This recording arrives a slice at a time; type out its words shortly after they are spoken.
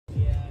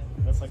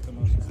like the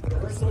most.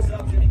 Rehearsal's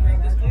up, Jenny,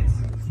 grab this please.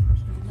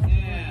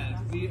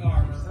 And we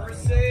are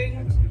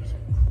rehearsing.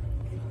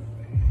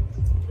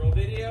 Roll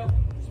video.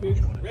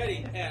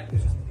 Ready,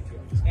 and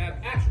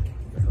action.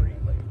 Very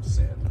late,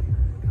 sadly.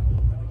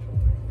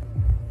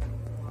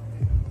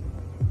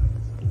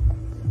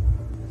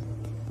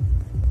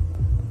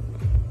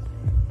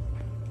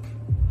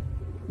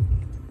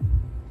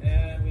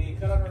 And we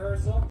cut on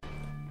rehearsal.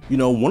 You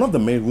know, one of the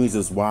main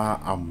reasons why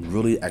I'm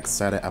really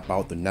excited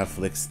about the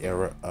Netflix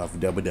era of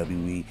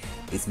WWE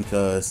is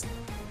because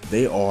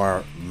they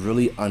are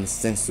really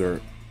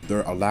uncensored.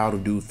 They're allowed to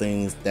do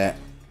things that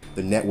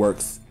the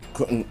networks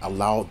couldn't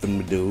allow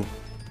them to do.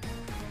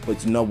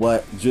 But you know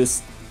what?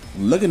 Just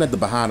looking at the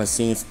behind the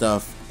scenes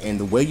stuff and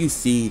the way you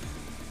see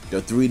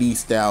the 3D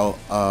style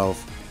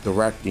of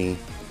directing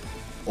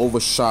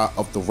overshot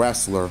of the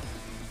wrestler,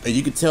 and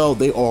you can tell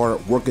they are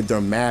working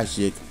their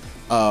magic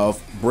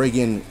of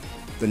bringing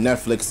the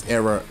Netflix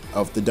era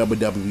of the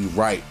WWE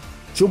right.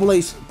 Triple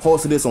H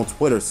posted this on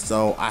Twitter,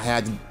 so I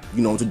had to,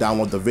 to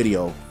download the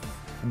video.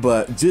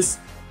 But just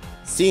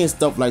seeing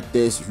stuff like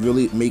this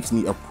really makes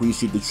me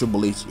appreciate the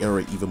Triple H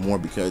era even more,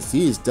 because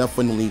he is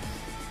definitely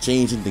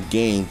changing the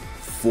game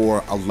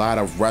for a lot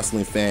of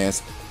wrestling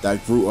fans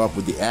that grew up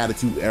with the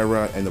Attitude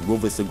Era and the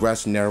Ruthless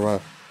Aggression Era.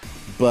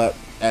 But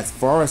as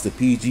far as the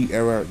PG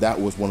era, that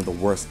was one of the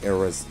worst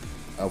eras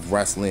of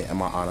wrestling in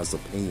my honest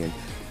opinion.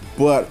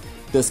 But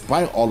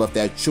despite all of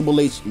that, Triple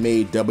H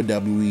made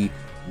WWE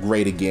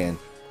great again.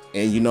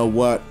 And you know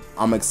what?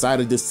 I'm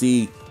excited to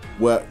see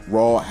what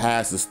Raw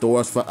has in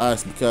stores for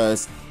us,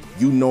 because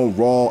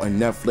Raw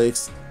and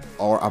Netflix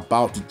are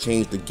about to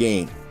change the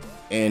game.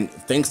 And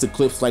thanks to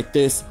clips like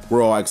this,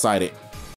 we're all excited.